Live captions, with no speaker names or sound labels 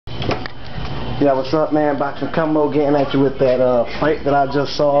Yeah, what's up, man? Boxing Campbell getting at you with that fight that I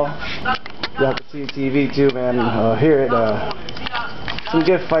just saw. Y'all can see TV too, man. Hear it. Some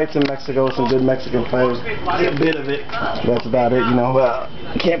good fights in Mexico, some good Mexican fights. A bit of it. That's about it, you know.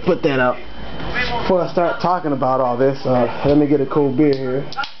 Can't put that out. Before I start talking about all this, let me get a cold beer here.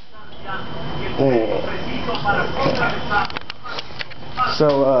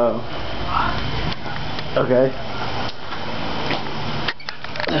 So, okay.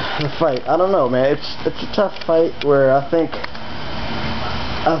 The fight, I don't know, man. It's a tough fight where I think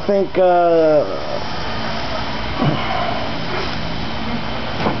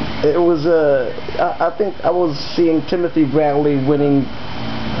it was I think I was seeing Timothy Bradley winning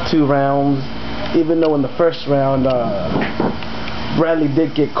 2 rounds, even though in the first round Bradley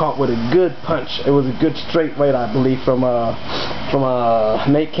did get caught with a good punch. It was a good straight right, I believe, from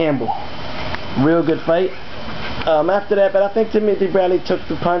Nate Campbell. Real good fight. After that, but I think Timothy Bradley took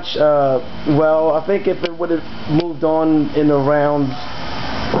the punch well. I think if it would have moved on in the rounds,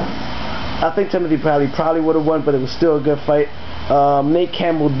 I think Timothy Bradley probably would have won, but it was still a good fight. Nate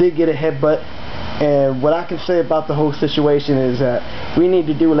Campbell did get a headbutt, and what I can say about the whole situation is that we need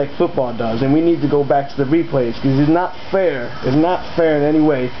to do like football does, and we need to go back to the replays, because it's not fair. It's not fair in any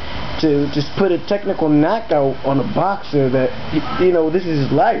way to just put a technical knockout on a boxer that, you know, this is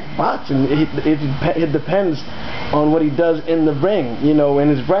his life, boxing. It depends on what he does in the ring, you know, and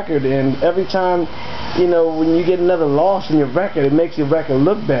his record. And every time, you know, when you get another loss in your record, it makes your record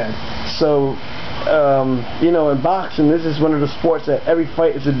look bad. So, you know, in boxing, this is one of the sports that every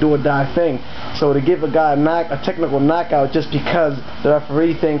fight is a do-or-die thing. So to give a guy a technical knockout just because the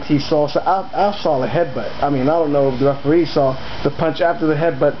referee thinks he saw, so I saw a headbutt. I mean, I don't know if the referee saw the punch after the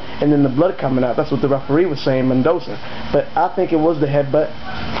headbutt and then the blood coming out. That's what the referee was saying, Mendoza. But I think it was the headbutt,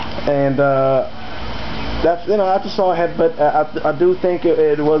 and that's, you know, I just saw a headbutt. I do think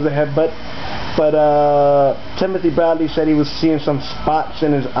it was a headbutt. But Timothy Bradley said he was seeing some spots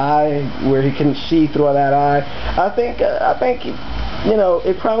in his eye where he couldn't see through that eye. I think you know,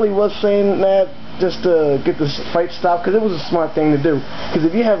 it probably was saying that just to get this fight stopped, because it was a smart thing to do. Because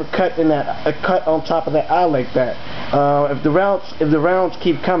if you have a cut on top of that eye like that, if the rounds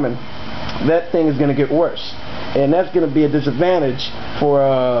keep coming, that thing is going to get worse. And that's going to be a disadvantage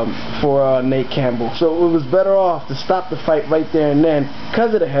for Nate Campbell. So it was better off to stop the fight right there and then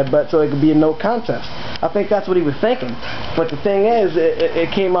because of the headbutt, so it could be a no contest. I think that's what he was thinking. But the thing is, it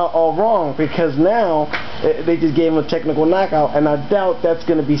came out all wrong, because now they just gave him a technical knockout, and I doubt that's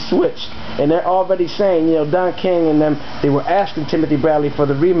going to be switched. And they're already saying, you know, Don King and them, they were asking Timothy Bradley for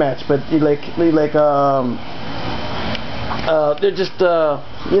the rematch, but they're just,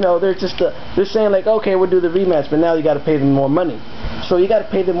 you know, they're saying like, okay, we'll do the rematch, but now you got to pay them more money. So you got to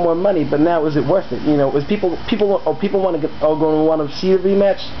pay them more money, but now is it worth it? You know, is people are going to want to see the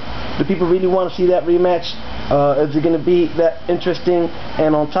rematch? Do people really want to see that rematch? Is it going to be that interesting?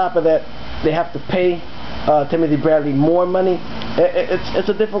 And on top of that, they have to pay Timothy Bradley more money. It's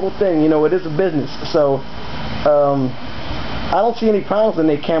a difficult thing, you know. It is a business, so. I don't see any problems with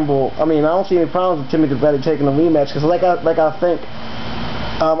Nate Campbell. I mean, I don't see any problems with Timothy Bradley taking a rematch, because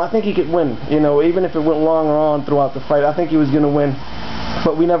I think he could win. You know, even if it went long or on throughout the fight, I think he was going to win.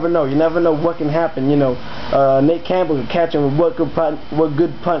 But we never know. You never know what can happen. You know, Nate Campbell could catch him with what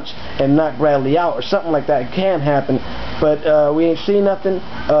good punch and knock Bradley out or something like that. It can happen, but we ain't seen nothing.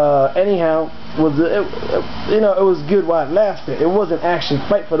 Anyhow, you know, it was good while it lasted. It was an action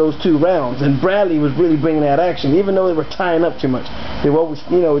fight for those 2 rounds, and Bradley was really bringing that action, even though they were tying up too much. They were always,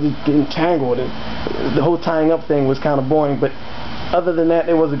 you know, just getting tangled, and the whole tying up thing was kind of boring. But other than that,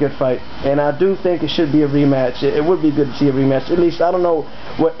 it was a good fight, and I do think it should be a rematch. It would be good to see a rematch. At least, I don't know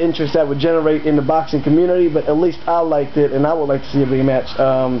what interest that would generate in the boxing community, but at least I liked it, and I would like to see a rematch.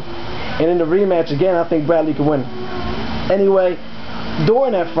 And in the rematch, again, I think Bradley could win. Anyway,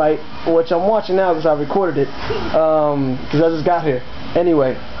 during that fight, which I'm watching now because I recorded it, because I just got here.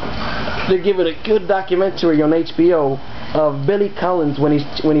 Anyway, they give it a good documentary on HBO of Billy Collins when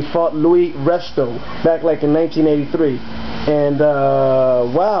he fought Louis Resto back like in 1983. And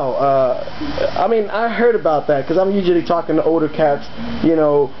wow, I mean, I heard about that because I'm usually talking to older cats, you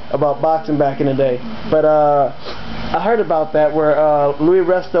know, about boxing back in the day. But I heard about that where Louis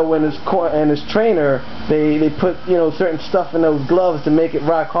Resto and his trainer, they put, you know, certain stuff in those gloves to make it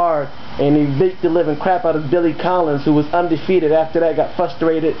rock hard. And he beat the living crap out of Billy Collins, who was undefeated. After that, got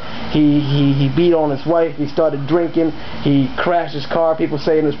frustrated. He beat on his wife. He started drinking. He crashed his car. People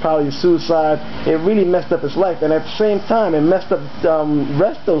saying it was probably a suicide. It really messed up his life. And at the same time, it messed up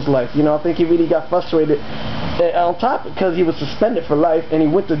Resto's life. You know, I think he really got frustrated. On top, because he was suspended for life, and he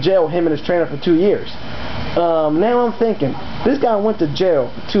went to jail, him and his trainer, for 2 years. Now I'm thinking, this guy went to jail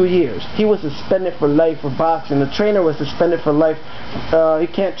for 2 years. He was suspended for life for boxing. The trainer was suspended for life. He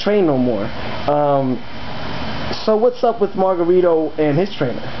can't train no more. So what's up with MAGRGO and his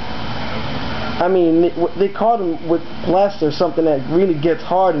trainer? I mean, they caught him with plaster, something that really gets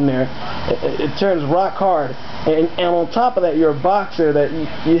hard in there. It turns rock hard. And on top of that, you're a boxer that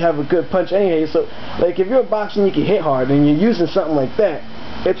you have a good punch anyway. So, like, if you're a boxer and you can hit hard and you're using something like that,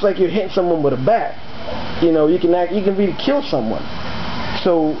 it's like you're hitting someone with a bat. You know, you can really kill someone.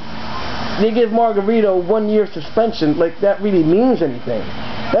 So they give MAGRGO 1 year suspension. Like, that really means anything.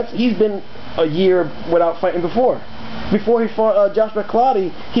 He's been a year without fighting before. Before he fought Joshua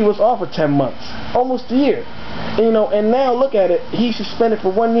Clottey, he was off for 10 months, almost a year. And, you know, and now look at it. He's suspended for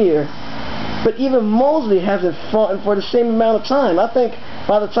 1 year. But even Mosley hasn't fought for the same amount of time. I think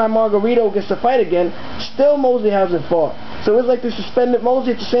by the time MAGRGO gets to fight again, still Mosley hasn't fought. So it's like they suspended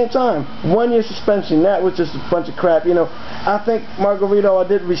Mosley at the same time. 1 year suspension. That was just a bunch of crap. You know, I think MAGRGO, I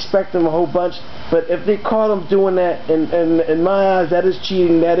did respect him a whole bunch. But if they caught him doing that, in my eyes, that is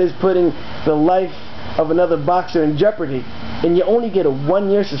cheating. That is putting the life of another boxer in jeopardy. And you only get a 1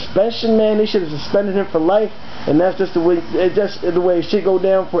 year suspension, man. They should have suspended him for life. And that's just the way it should go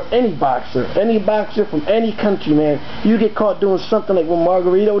down for any boxer from any country, man. You get caught doing something like what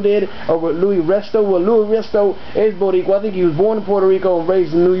MAGRGO did, or what Louis Resto. Well, Louis Resto is Boricua. I think he was born in Puerto Rico and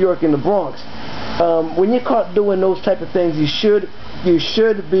raised in New York in the Bronx. When you're caught doing those type of things, you should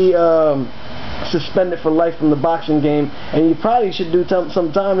be suspended for life from the boxing game, and you probably should do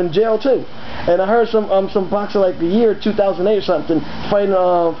some time in jail too. And I heard some boxer like the year 2008 or something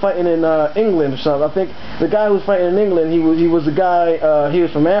fighting in England or something. I think the guy who was fighting in England, he was a guy, he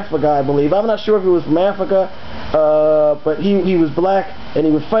was from Africa, I believe. I'm not sure if he was from Africa, but he was black, and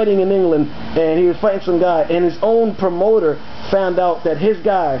he was fighting in England, and he was fighting some guy, and his own promoter found out that his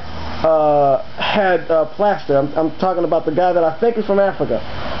guy had plaster. I'm talking about the guy that I think is from Africa.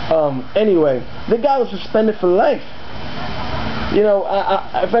 Anyway, the guy was suspended for life. You know,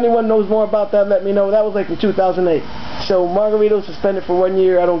 if anyone knows more about that, let me know. That was like in 2008. So MAGRGO suspended for 1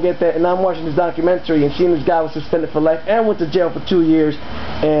 year. I don't get that. And I'm watching this documentary and seeing this guy was suspended for life and went to jail for 2 years.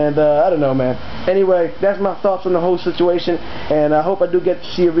 And I don't know, man. Anyway, that's my thoughts on the whole situation. And I hope I do get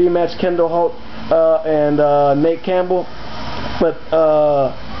to see a rematch, Kendall Holt and Nate Campbell. But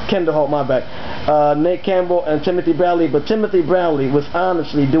Kendall Holt, my bad. Nate Campbell and Timothy Bradley, but Timothy Bradley was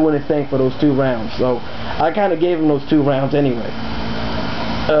honestly doing his thing for those 2 rounds, so I kind of gave him those 2 rounds anyway.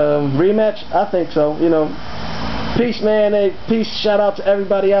 Rematch? I think so, you know. Peace, man. Hey, peace. Shout out to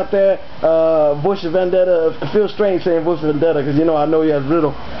everybody out there. Voice of Vendetta. It feels strange saying Voice of Vendetta because, you know, I know you have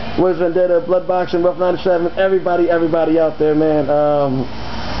little. Voice of Vendetta, Blood Boxing, Rough 97, everybody out there, man.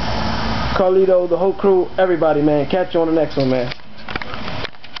 Carlito, the whole crew, everybody, man. Catch you on the next one, man.